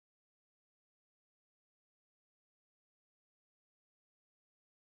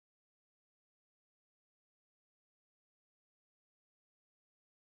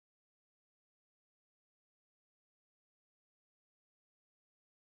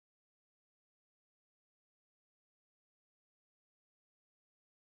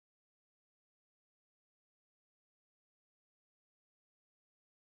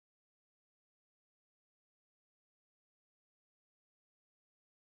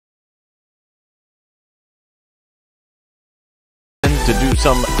to do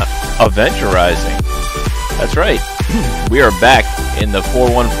some adventurizing. That's right. We are back in the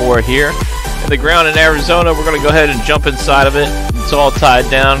 414 here in the ground in Arizona. We're going to go ahead and jump inside of it. It's all tied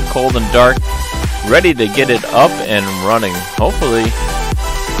down, cold and dark, ready to get it up and running. Hopefully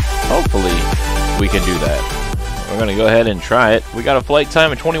we can do that. We're going to go ahead and try it. We got a flight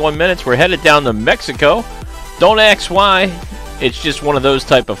time of 21 minutes. We're headed down to Mexico. Don't ask why. It's just one of those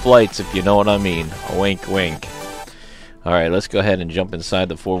type of flights, if you know what I mean. A wink, wink. All right, let's go ahead and jump inside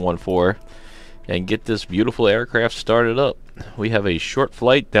the 414 and get this beautiful aircraft started up. We have a short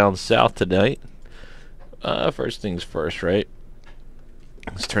flight down south tonight. First things first, right?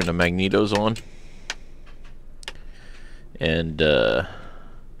 Let's turn the magnetos on. And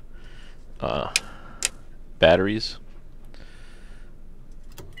batteries.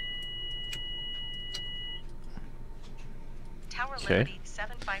 Tower Liberty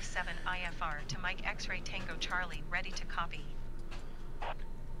 757 IFR to Mike X-Ray Tango Charlie, ready to copy.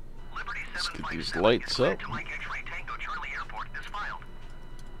 Liberty Let's get these 757 lights up. to Mike X-Ray Tango Charlie Airport is filed.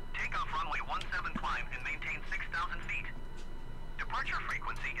 Takeoff runway 17 climb and maintain 6,000 feet. Departure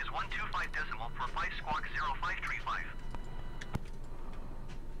frequency is 125 decimal for 5 squawk 0535.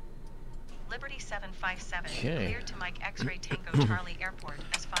 Liberty 757 Okay. cleared to Mike X-Ray Tango Charlie Airport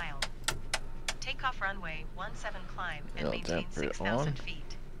as filed. Takeoff runway 17 climb and maintain 6,000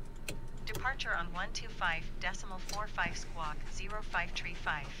 feet. Departure on 125 decimal 45 squawk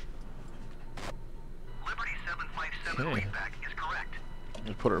 0535. Liberty 757 Okay. readback is correct.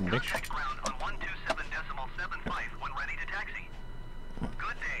 Let's put our mixture. Contact ground on 127 decimal 75 when ready to taxi.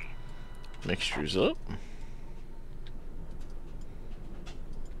 Good day. Mixtures up.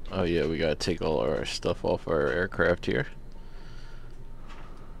 Oh yeah, we gotta take all our stuff off our aircraft here.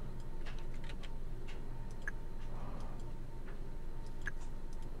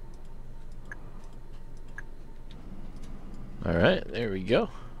 Alright, there we go.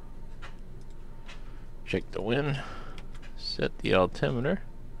 Check the wind. Set the altimeter.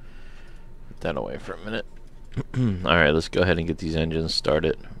 Put that away for a minute. Alright, let's go ahead and get these engines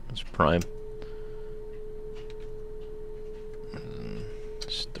started. Let's prime.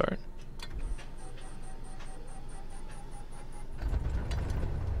 Start.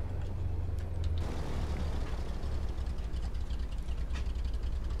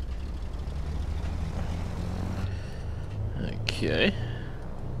 Okay.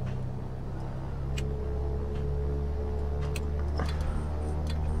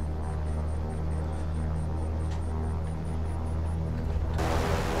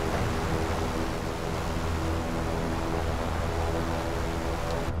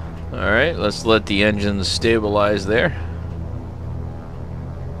 Alright, let's let the engines stabilize there.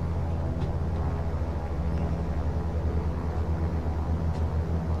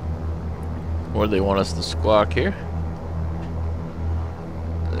 Where do they want us to squawk here?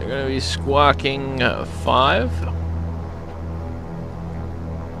 They're going to be squawking 5.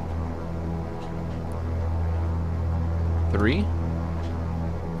 Three.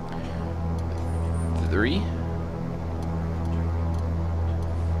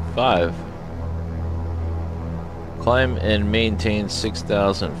 5. Climb and maintain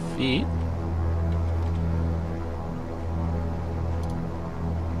 6,000 feet.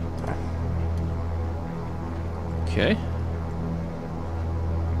 Okay.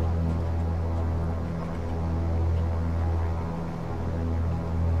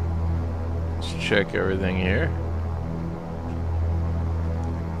 Let's check everything here.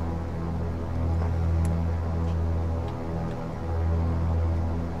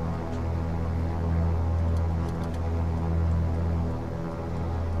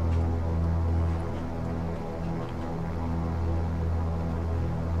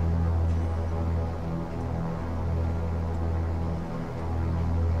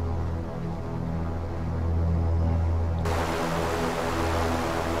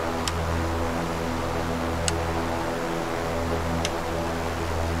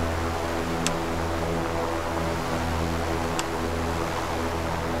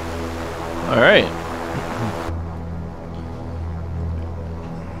 All right.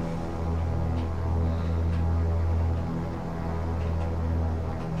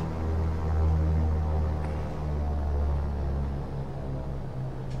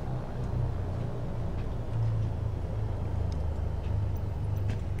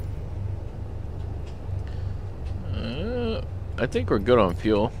 I think we're good on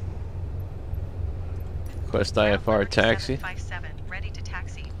fuel. Request IFR taxi. 757 ready to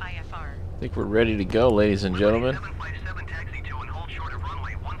taxi IFR. I think we're ready to go, ladies and gentlemen. 757 taxi to and hold short of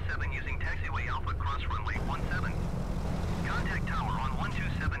runway 17 using taxiway Alpha cross runway 17. Contact tower on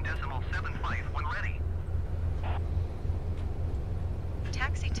 127 decimal 75 when ready.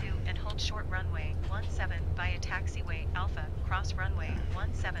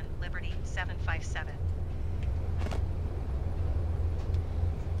 17 Liberty 757.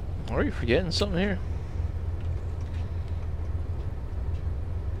 Are you forgetting something here?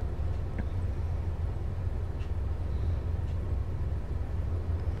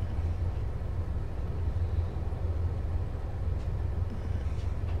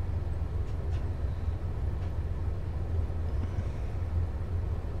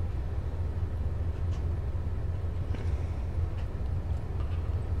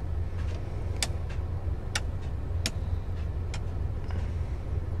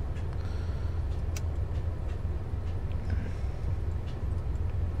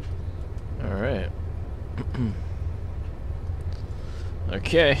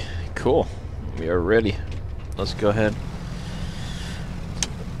 Okay, cool. We are ready. Let's go ahead.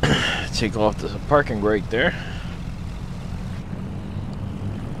 Take off the parking brake there.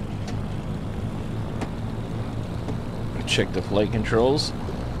 Check the flight controls.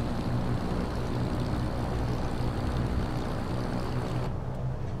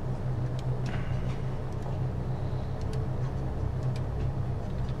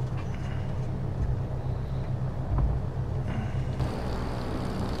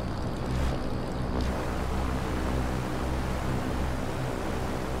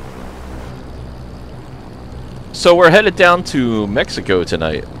 So we're headed down to Mexico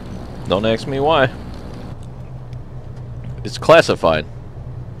tonight. Don't ask me why. It's classified.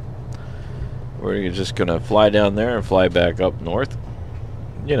 We're just gonna fly down there and fly back up north.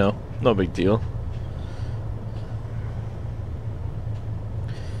 You know, no big deal.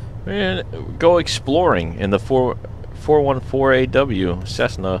 And go exploring in the 414AW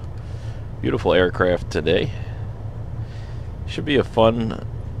Cessna. Beautiful aircraft today. Should be a fun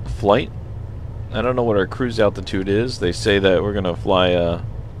flight. I don't know what our cruise altitude is. They say that we're gonna fly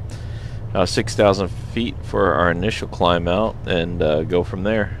 6,000 feet for our initial climb out and go from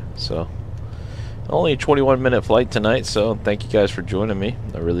there. So only a 21-minute flight tonight, so thank you guys for joining me.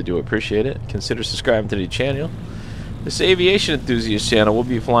 I really do appreciate it. Consider subscribing to the channel. This aviation enthusiast channel will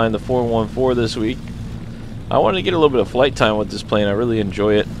be flying the 414 this week. I wanted to get a little bit of flight time with this plane. I really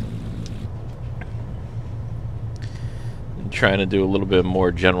enjoy it. Trying to do a little bit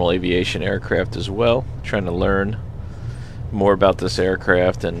more general aviation aircraft as well, trying to learn more about this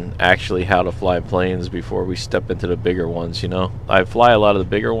aircraft and actually how to fly planes before we step into the bigger ones. You know, I fly a lot of the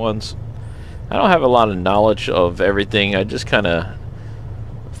bigger ones. I don't have a lot of knowledge of everything. I just kind of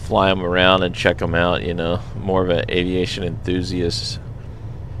fly them around and check them out, you know, more of an aviation enthusiast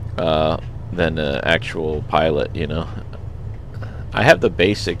than an actual pilot, you know. I have the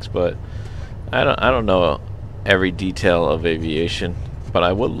basics, but I don't know every detail of aviation, but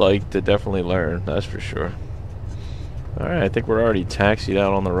I would like to definitely learn, that's for sure. Alright, I think we're already taxied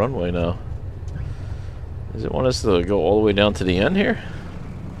out on the runway now. Does it want us to go all the way down to the end here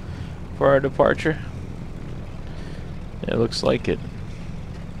for our departure? Yeah, it looks like it.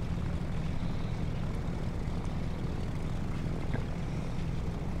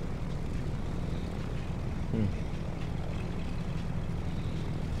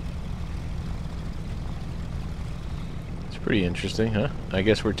 Pretty interesting, huh? I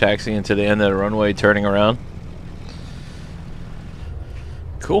guess we're taxiing to the end of the runway, turning around.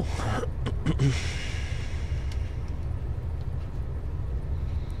 Cool.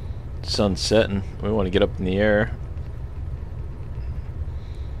 Sun's setting. We want to get up in the air.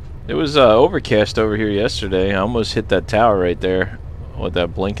 It was overcast over here yesterday. I almost hit that tower right there with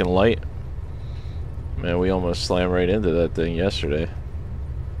that blinking light. Man, we almost slammed right into that thing yesterday.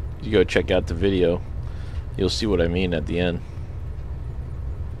 You go check out the video. You'll see what I mean at the end.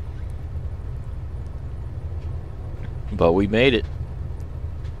 But we made it.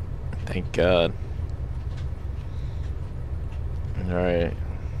 Thank God. Alright.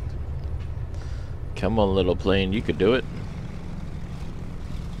 Come on, little plane. You could do it.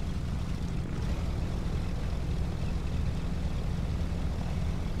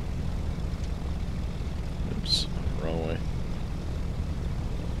 Oops. Wrong way.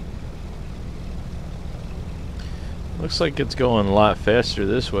 Looks like it's going a lot faster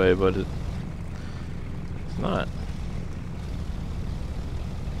this way, but it's not.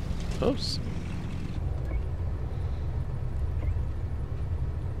 Oops.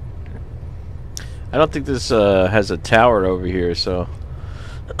 I don't think this has a tower over here, so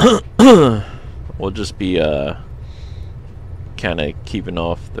we'll just be kind of keeping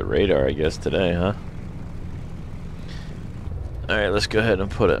off the radar, I guess, today, huh? Alright, let's go ahead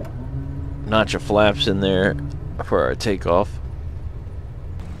and put a notch of flaps in there for our takeoff.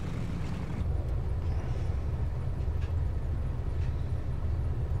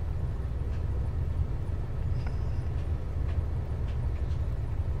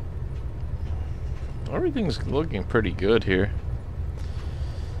 Everything's looking pretty good here.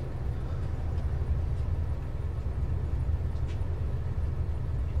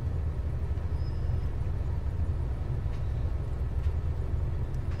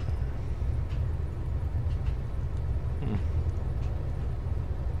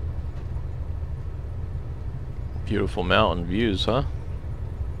 Beautiful mountain views, huh?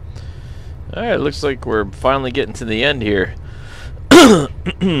 Alright, looks like we're finally getting to the end here.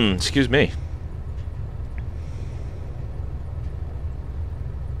 Excuse me.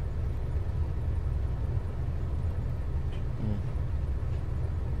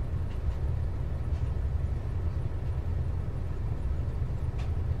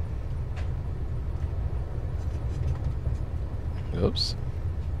 Oops.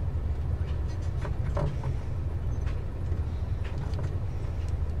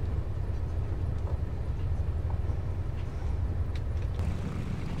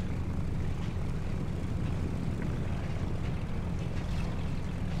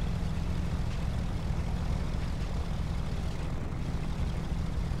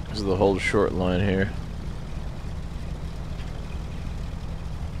 This is the whole short line here.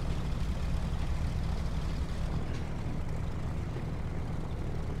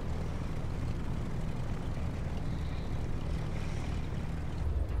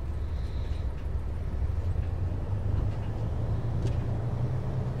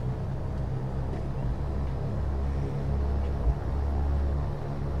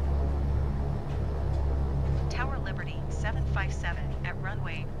 Tower Liberty 757 at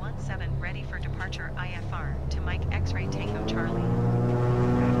runway 17 ready for departure IFR to Mike X-ray Tango Charlie.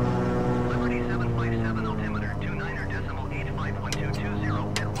 Liberty 757 altimeter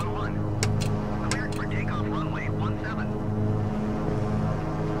 29.851220 at 11. Cleared for takeoff runway 17.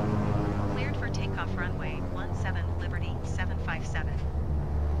 Cleared for takeoff runway 17 Liberty 757.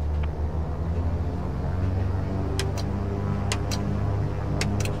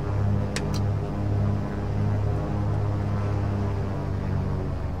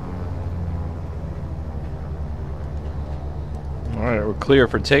 Alright, we're clear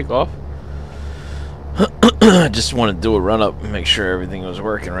for takeoff. Just want to do a run up and make sure everything was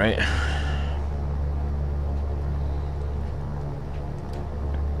working right.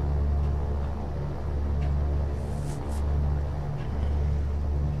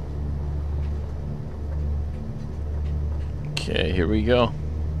 Okay, here we go.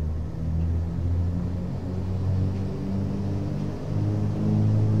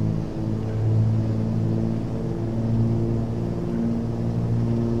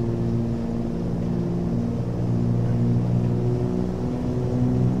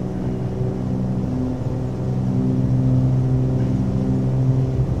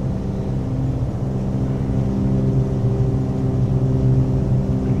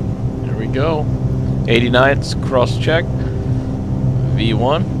 Go 89's cross check,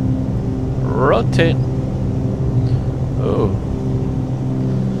 V1 rotate. Oh,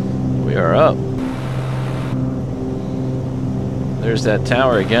 we are up. There's that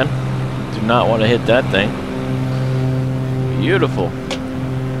tower again. Do not want to hit that thing. Beautiful.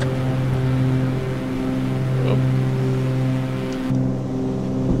 Oh.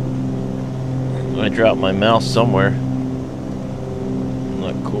 I dropped my mouse somewhere.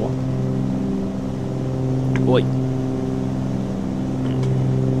 Not cool. Boy.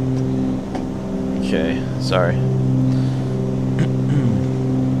 Okay, sorry.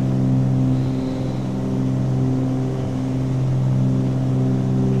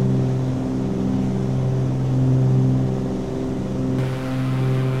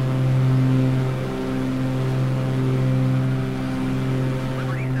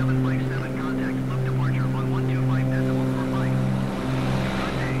 Liberty 757 contact loop departure on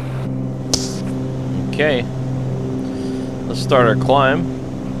 125.45. Okay. Let's start our climb.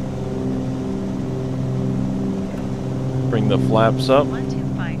 Bring the flaps up.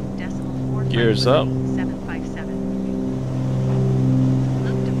 125.45 Gears up. 757.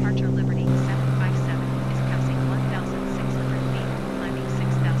 Loop departure Liberty 757 is passing 1,600 feet, climbing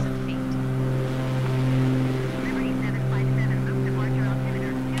 6,000 feet. Liberty 757 loop departure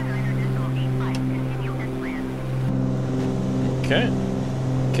altimeter 29.85. Continue as planned. Okay.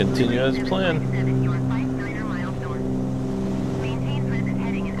 Continue as planned. You are 59er miles north. Maintain present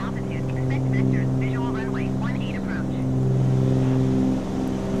heading and altitude. Expect vectors. Visual runway 18 approach.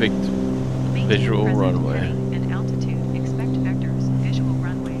 Visual runway. And altitude. Expect vectors. Visual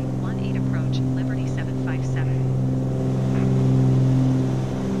runway 18 approach. Liberty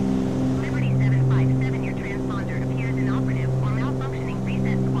 757. Liberty 757. Your transponder appears inoperative or malfunctioning.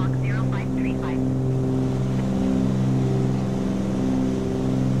 Reset squawk 0535.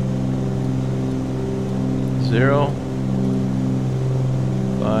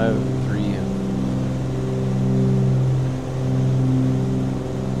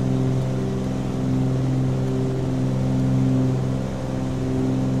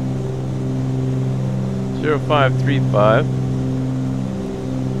 0535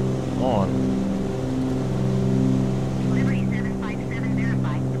 on. Liberty 757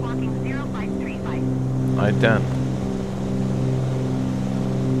 verified, squawking 0535. I-10.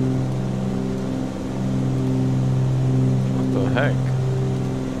 What the heck?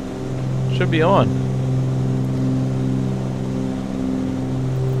 Should be on.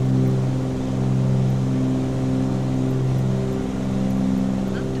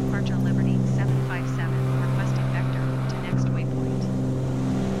 Loop departure Liberty 757, requesting vector to next waypoint.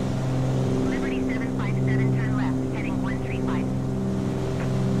 Liberty 757, turn left, heading 135.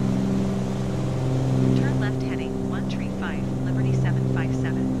 Turn left heading 135, Liberty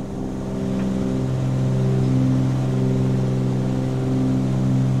 757.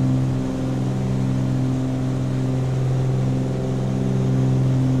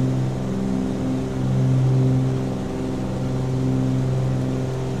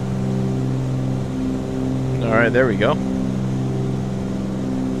 Alright, there we go.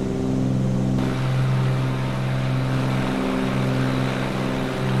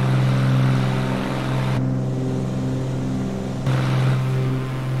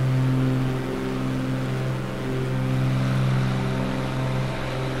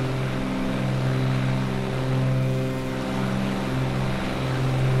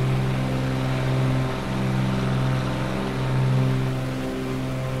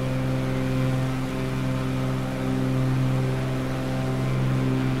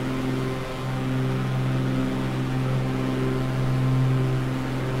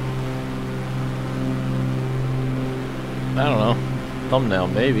 I don't know. Thumbnail,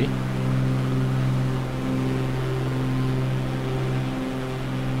 maybe.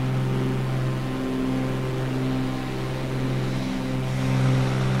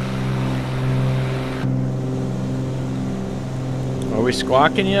 Are we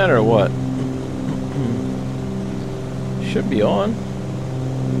squawking yet or what? Should be on.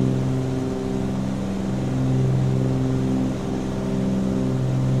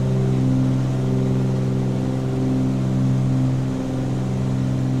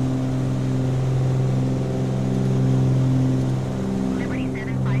 Liberty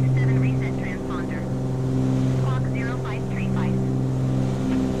 757, reset transponder. Squawk 0535.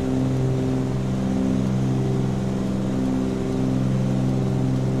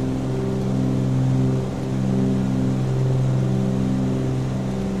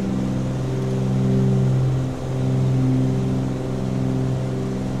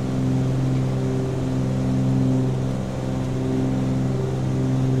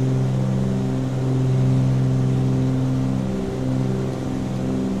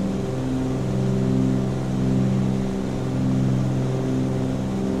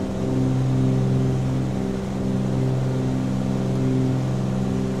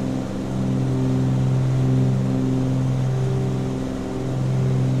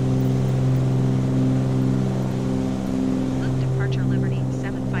 Loop departure Liberty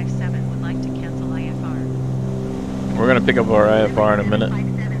 757 would like to cancel IFR. We're gonna pick up our IFR in a minute.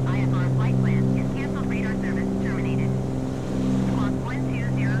 757 IFR flight plan is canceled. Radar service terminated. Squawk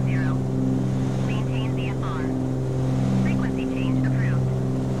 1200. Maintain VFR. Frequency change approved.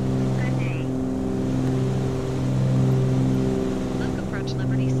 Good day. Loop approach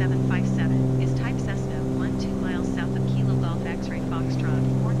Liberty 757 is type Cessna 12 miles south of Kilo Golf X-ray Foxtrot,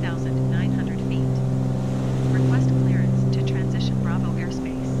 4,900 feet. Request clearance to transition Bravo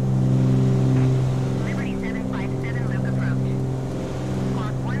airspace. Liberty 757 Luke approach.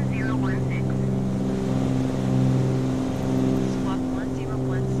 Squawk 1016. Squawk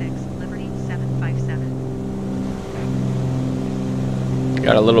 1016, Liberty 757.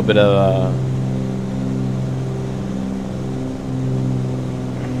 Got a little bit of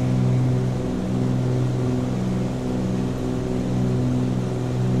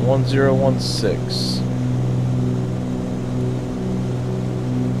 1016.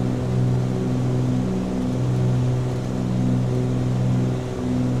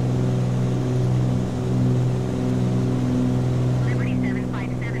 Liberty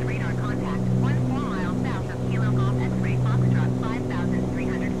 757 radar contact. 14 miles south of Kilo Golf X-ray Foxtrot,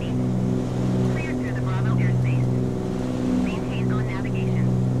 5,300 feet. Cleared through the Bravo airspace. Maintain on navigation.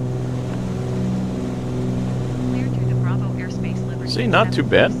 Cleared through the Bravo airspace, Liberty. See, not too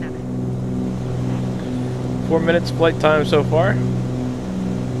bad. 757. 4 minutes flight time so far.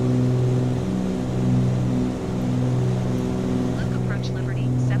 Loop approach Liberty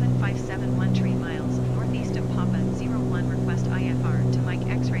 757 13 miles northeast of Papa 01. Request IFR to Mike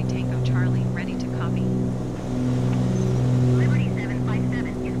X-ray Tango Charlie. Ready to copy. Liberty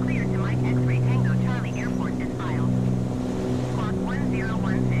 757 is cleared to Mike X-ray Tango Charlie Airport as filed. Squawk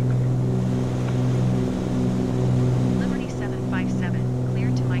 1016.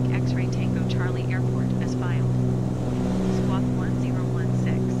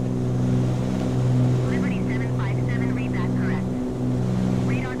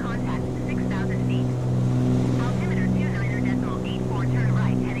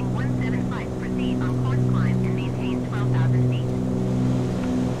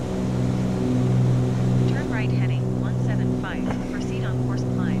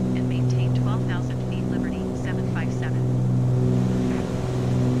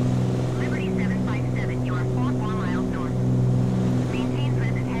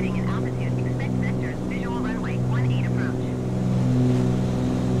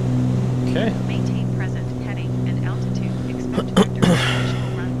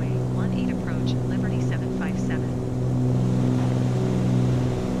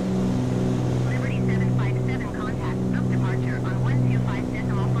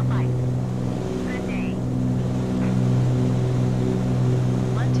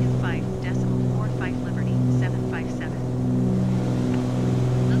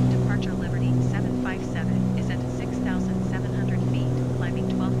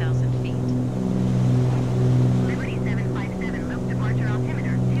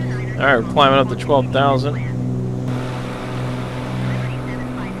 Alright, we're climbing up to 12,000. Liberty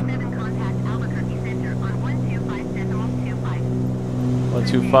 757, contact Albuquerque Center on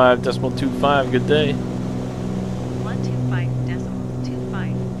 125.25. Good day.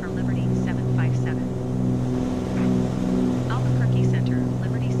 125.25 for Liberty 757. Albuquerque Center,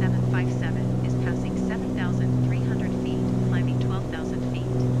 Liberty 757 is passing 7,300 feet, climbing 12,000 feet.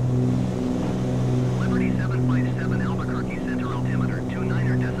 Liberty 757, Albuquerque Center, altimeter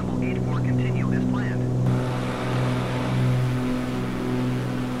 29.84, continue as planned.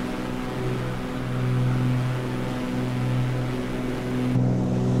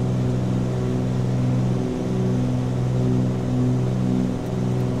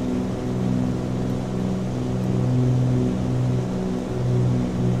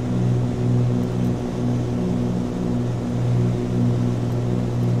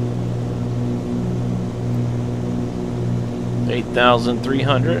 Eight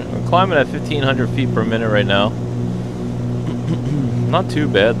 8,300. We're climbing at 1,500 feet per minute right now. Not too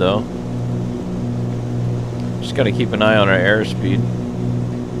bad though. Just got to keep an eye on our airspeed.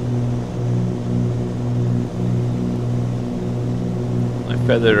 I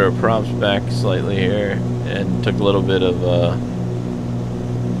feathered our props back slightly here and took a little bit of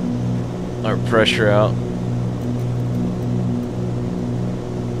our pressure out.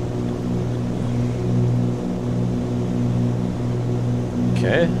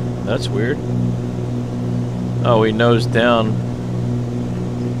 Okay, that's weird. Oh, we nosed down.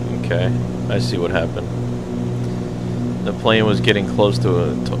 Okay, I see what happened. The plane was getting close to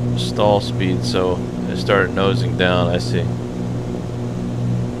a stall speed, so it started nosing down. I see.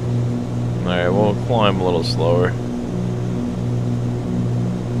 Alright, we'll climb a little slower.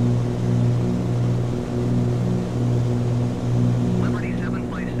 Liberty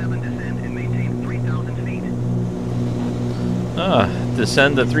 757, descend and maintain 3,000 feet. Ah,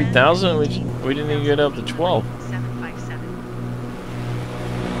 descend to 3,000? We didn't even get up to 12. 757.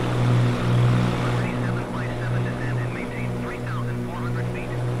 Liberty 757, descend and maintain 3,400 feet.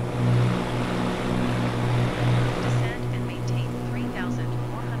 Descend and maintain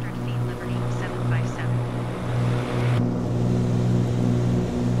 3,400 feet, Liberty 757.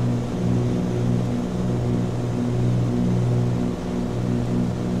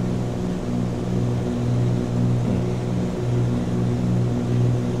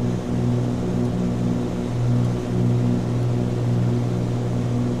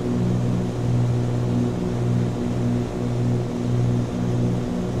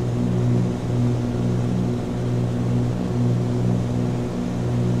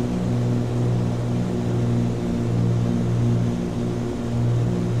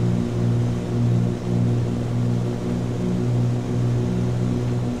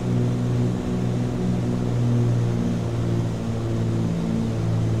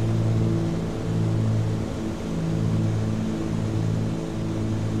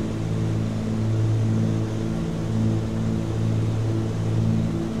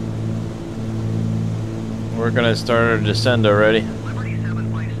 We're gonna start our descend already. Liberty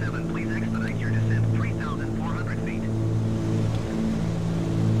 757, please expedite your descent 3,400 feet.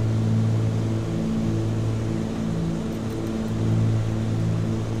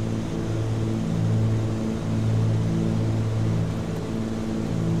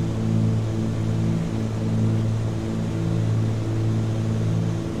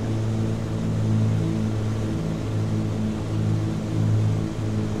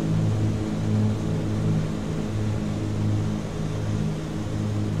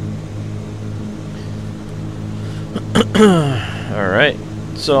 Alright,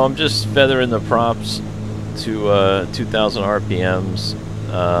 so I'm just feathering the props to 2,000 RPMs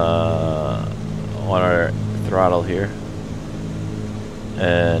on our throttle here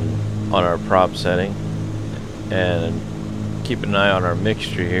and on our prop setting, and keep an eye on our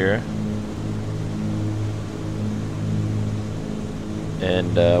mixture here.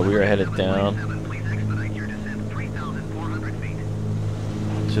 And we are headed down Please expedite your descent 3,400 feet.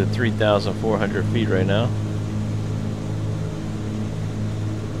 to 3,400 feet right now.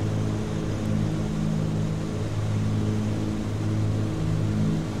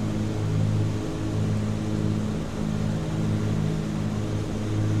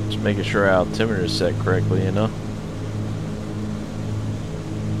 Just making sure our altimeter is set correctly, you know.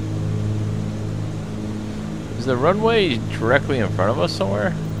 Is the runway directly in front of us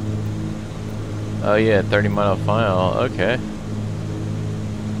somewhere? Oh yeah, 30-mile final. Okay.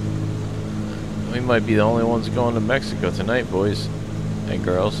 We might be the only ones going to Mexico tonight, boys and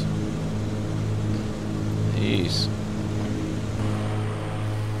girls. Jeez.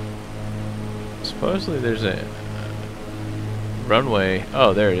 Supposedly there's a runway.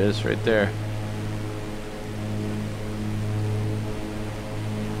 Oh, there it is, right there.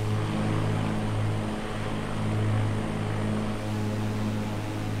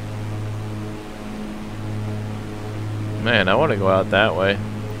 Man, I want to go out that way.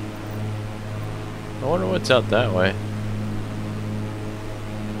 I wonder what's out that way.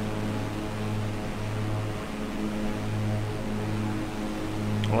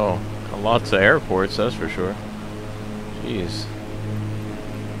 Oh, lots of airports, that's for sure. Jeez.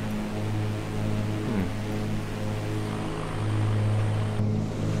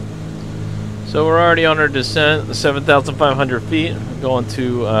 So we're already on our descent, 7,500 feet, going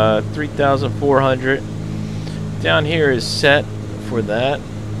to 3,400. Down here is set for that.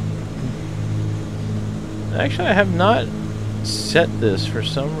 Actually, I have not set this for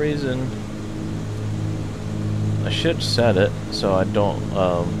some reason. I should set it so I don't,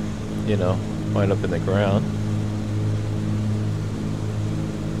 you know, wind up in the ground.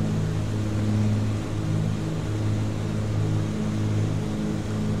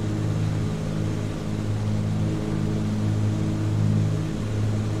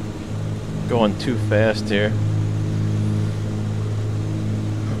 Going too fast here.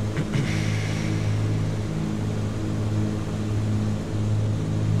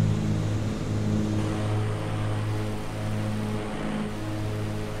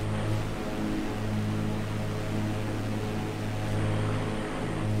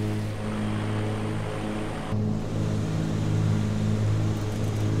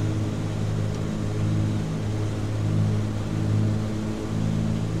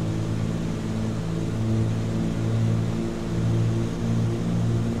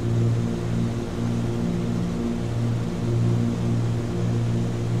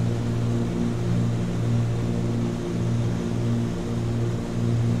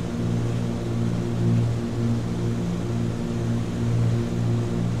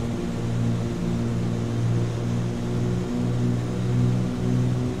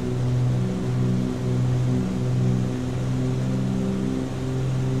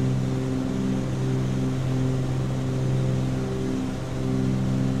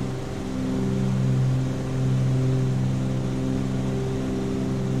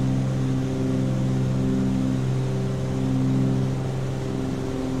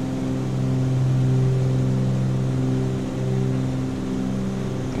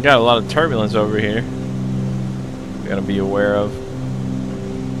 Got a lot of turbulence over here. Gotta be aware of.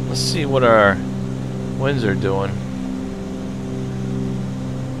 Let's see what our winds are doing.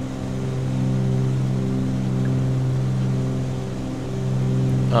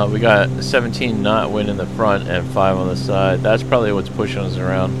 We got 17 knot wind in the front and 5 on the side. That's probably what's pushing us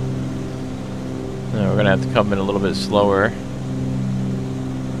around. Now we're gonna have to come in a little bit slower.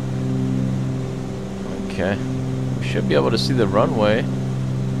 Okay. We should be able to see the runway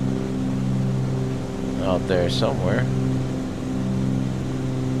out there somewhere.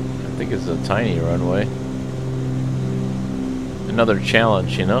 I think it's a tiny runway. Another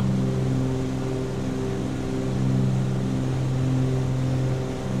challenge, you know?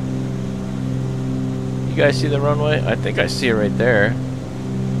 You guys see the runway? I think I see it right there.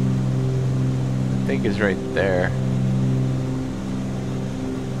 I think it's right there.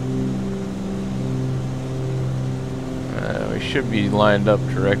 We should be lined up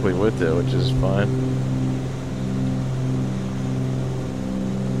directly with it, which is fine.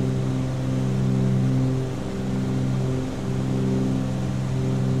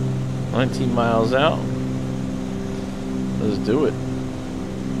 19 miles out. Let's do it.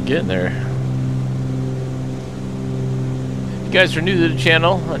 Getting there. If you guys are new to the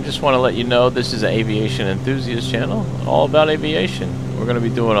channel, I just want to let you know this is an aviation enthusiast channel, all about aviation. We're going to be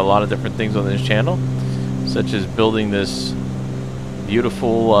doing a lot of different things on this channel, such as building this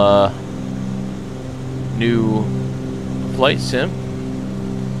beautiful new flight sim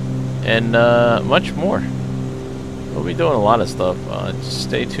and much more. We'll be doing a lot of stuff. Just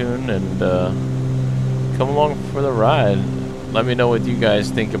stay tuned and come along for the ride. Let me know what you guys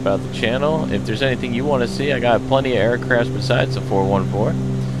think about the channel. If there's anything you want to see, I got plenty of aircrafts besides the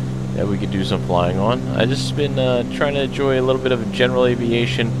 414 that we could do some flying on. I just been trying to enjoy a little bit of general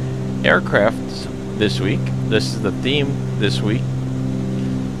aviation aircraft this week. This is the theme this week.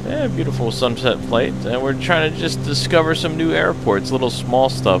 Yeah, beautiful sunset flight, and we're trying to just discover some new airports, little small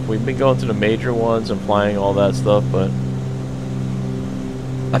stuff. We've been going to the major ones and flying all that stuff, but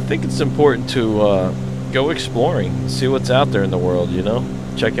I think it's important to go exploring, see what's out there in the world, you know?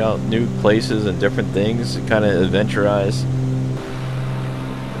 Check out new places and different things, kind of adventurize.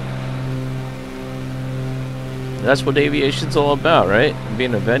 That's what aviation's all about, right?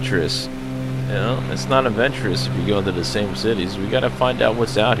 Being adventurous. know, it's not adventurous if you go into the same cities. We gotta find out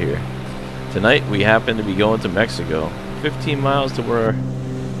what's out here. Tonight we happen to be going to Mexico. 15 miles to where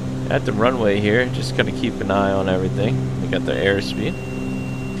at the runway here. Just gotta keep an eye on everything. We got the airspeed.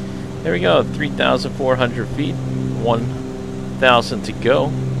 There we go, 3,400 feet, 1,000 to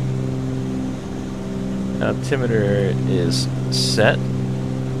go. Altimeter is set.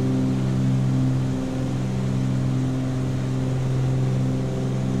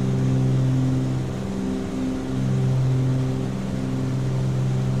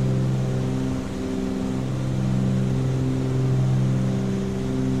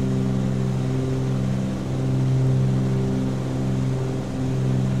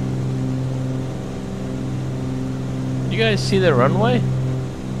 You guys see the runway?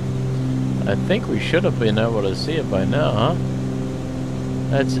 I think we should have been able to see it by now, huh?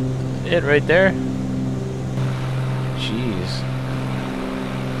 That's it right there. Jeez.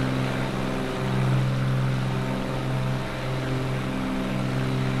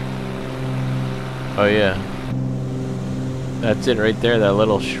 Oh yeah. That's it right there, that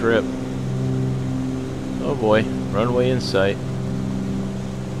little strip. Oh boy, runway in sight.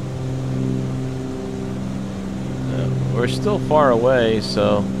 We're still far away,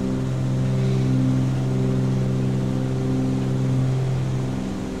 so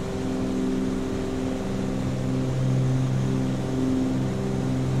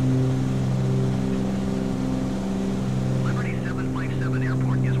Liberty 757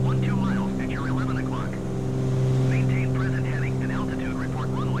 Airport is 12 miles at your 11 o'clock. Maintain present heading and altitude. Report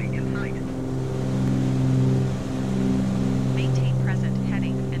runway in sight. Maintain present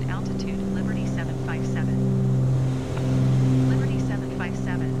heading and altitude. Liberty 757. Liberty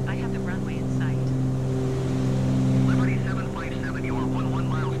 757, I have the runway in sight. Liberty 757, you are 11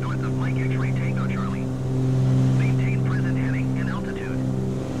 miles north of Mike X-ray Tango Charlie. Maintain present heading and altitude.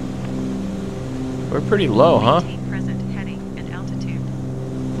 we're pretty low, huh? Maintain present heading and altitude.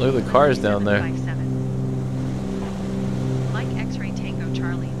 Look at the cars down there. 757. Mike X-ray Tango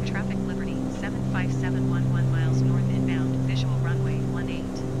Charlie, traffic Liberty 757, 11 miles north inbound, visual runway 18.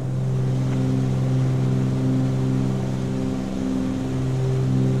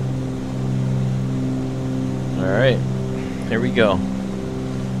 Alright, here we go.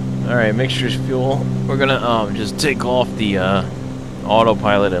 Alright, mixtures fuel. We're gonna just take off the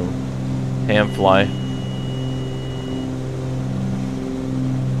autopilot and hand fly.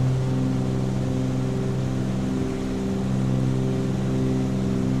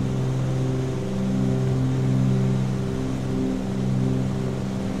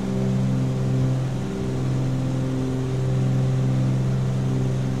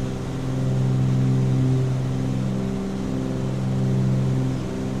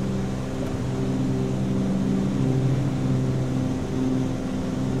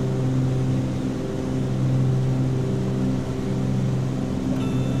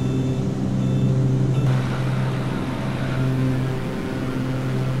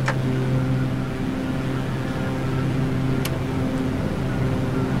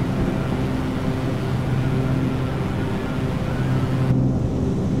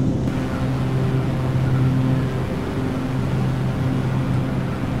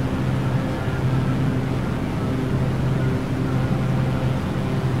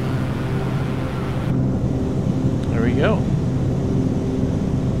 There we go.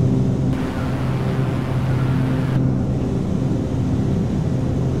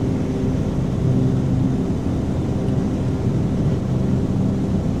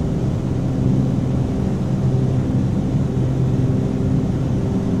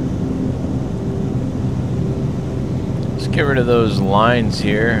 Let's get rid of those lines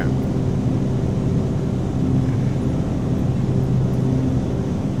here.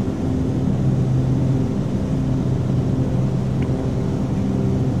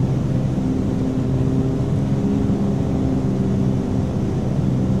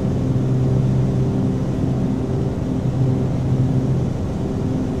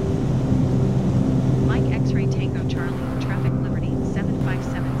 Mike X-ray Tango Charlie, traffic Liberty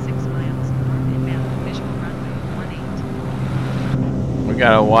 7576 miles north inbound, visual runway 18. We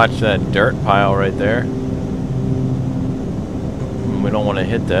gotta watch that dirt pile right there. We don't want to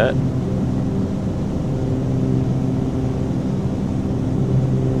hit that.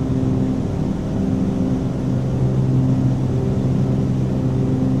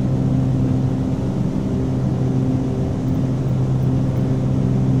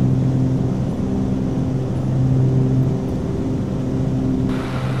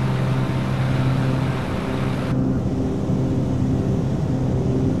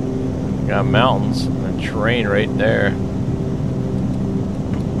 Got mountains and a train right there.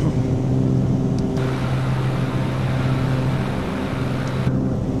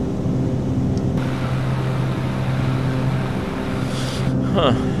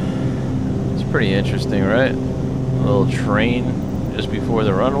 Huh. It's pretty interesting, right? A little train just before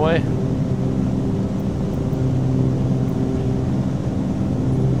the runway.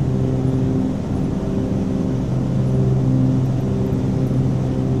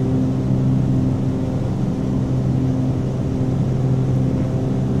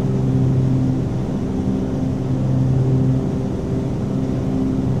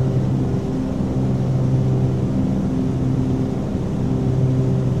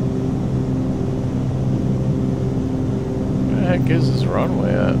 Where the heck is this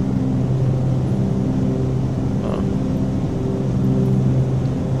runway at? Oh.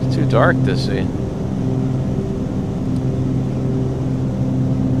 It's too dark to see.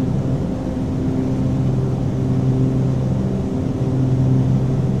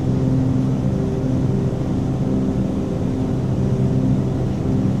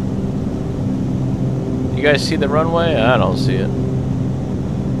 You guys see the runway? I don't see it.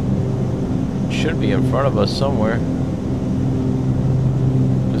 It should be in front of us somewhere.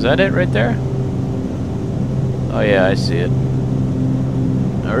 Is that it right there? Oh yeah, I see it.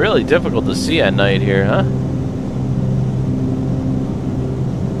 Really difficult to see at night here, huh?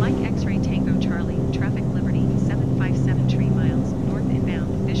 Mike X-ray Tango Charlie, traffic Liberty, 757 3 miles, north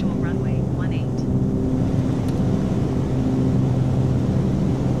inbound, visual runway,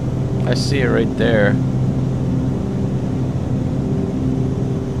 18. I see it right there.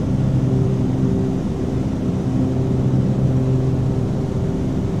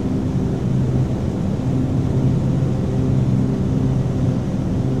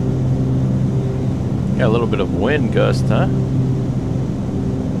 Got a little bit of wind gust, huh?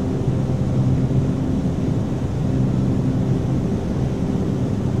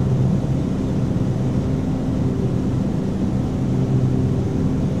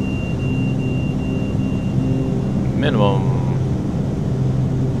 Minimum.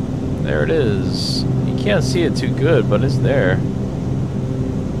 There it is. You can't see it too good, but it's there.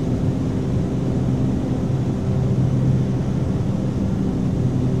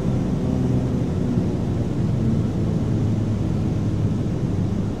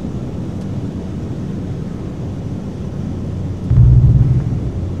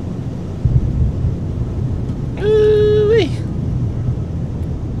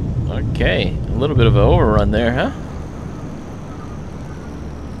 Okay, a little bit of an overrun there, huh?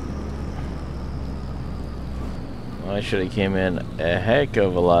 Well, I should have came in a heck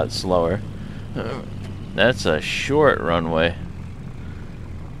of a lot slower. That's a short runway.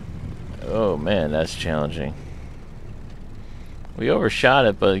 Oh man, that's challenging. We overshot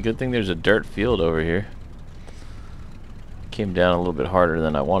it, but good thing there's a dirt field over here. Came down a little bit harder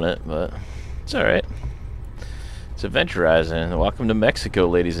than I wanted, but it's alright. It's adventurizing. Welcome to Mexico,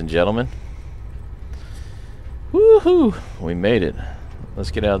 ladies and gentlemen. Woohoo! We made it. Let's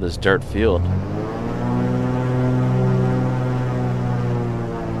get out of this dirt field.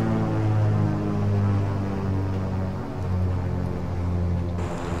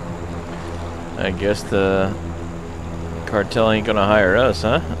 I guess the cartel ain't gonna hire us,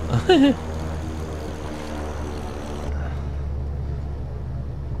 huh?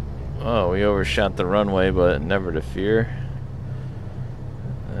 Oh, we overshot the runway, but never to fear.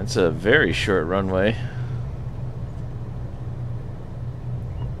 That's a very short runway.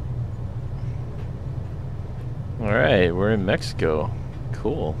 Alright, we're in Mexico.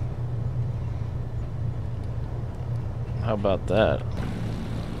 Cool. How about that?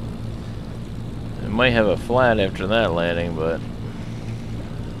 It might have a flat after that landing, but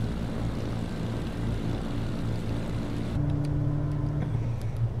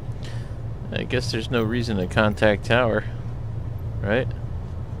I guess there's no reason to contact tower, right?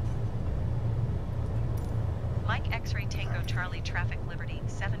 Mike X-ray Tango Charlie traffic Liberty,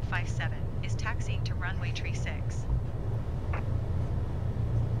 757, is taxiing to runway 36.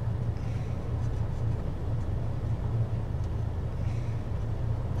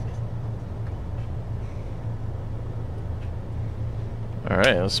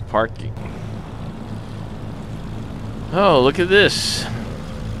 Alright, let's park. Oh, look at this.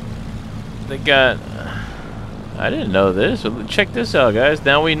 They got... I didn't know this. Check this out, guys.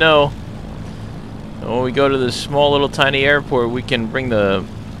 Now we know. When we go to this small little tiny airport, we can bring the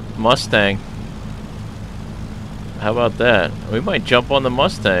Mustang. How about that? We might jump on the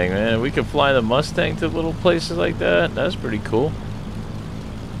Mustang, man. We could fly the Mustang to little places like that. That's pretty cool.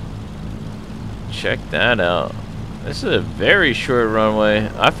 Check that out. This is a very short runway.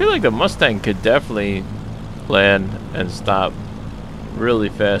 I feel like the Mustang could definitely land and stop really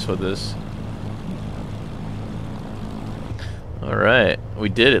fast with this. Alright, we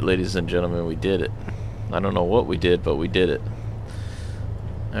did it, ladies and gentlemen. We did it. I don't know what we did, but we did it.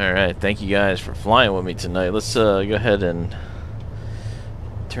 Alright, thank you guys for flying with me tonight. Let's go ahead and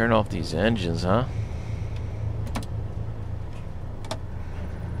turn off these engines, huh?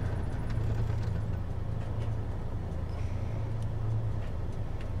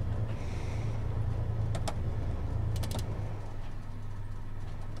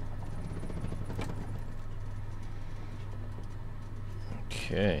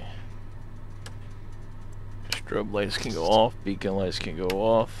 Okay. Strobe lights can go off, beacon lights can go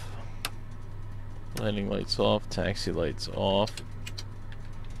off, landing lights off, taxi lights off.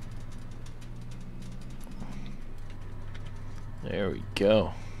 There we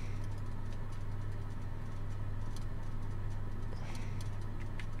go.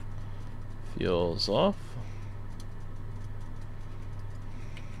 Fuel's off.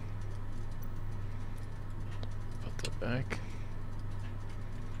 Put that back.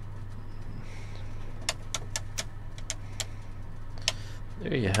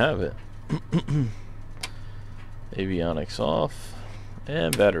 There you have it. Avionics off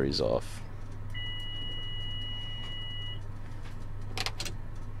and batteries off.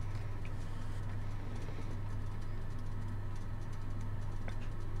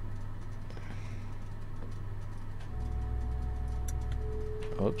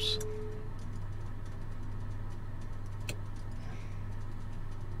 Oops.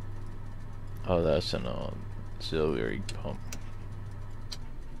 Oh, that's an auxiliary pump.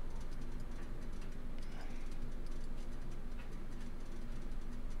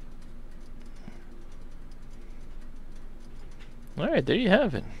 Alright, there you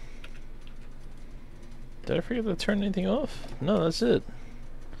have it. Did I forget to turn anything off? No, that's it.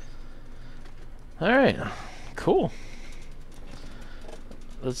 Alright, cool.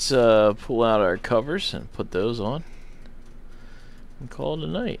 Let's pull out our covers and put those on and call it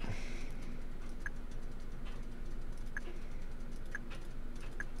a night.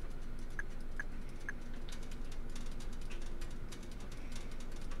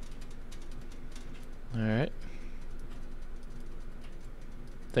 Alright.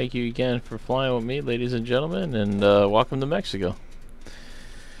 Thank you again for flying with me, ladies and gentlemen, and welcome to Mexico.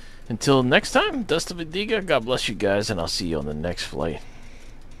 Until next time, Dust of Adiga, God bless you guys, and I'll see you on the next flight.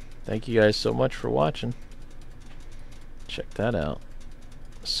 Thank you guys so much for watching. Check that out.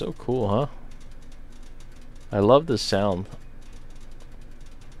 So cool, huh? I love the sound.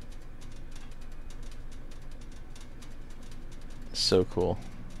 So cool.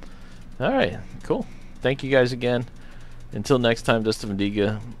 Alright, cool. Thank you guys again. Until next time, Dust of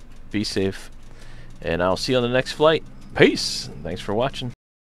Adiga, be safe, and I'll see you on the next flight. Peace! Thanks for watching.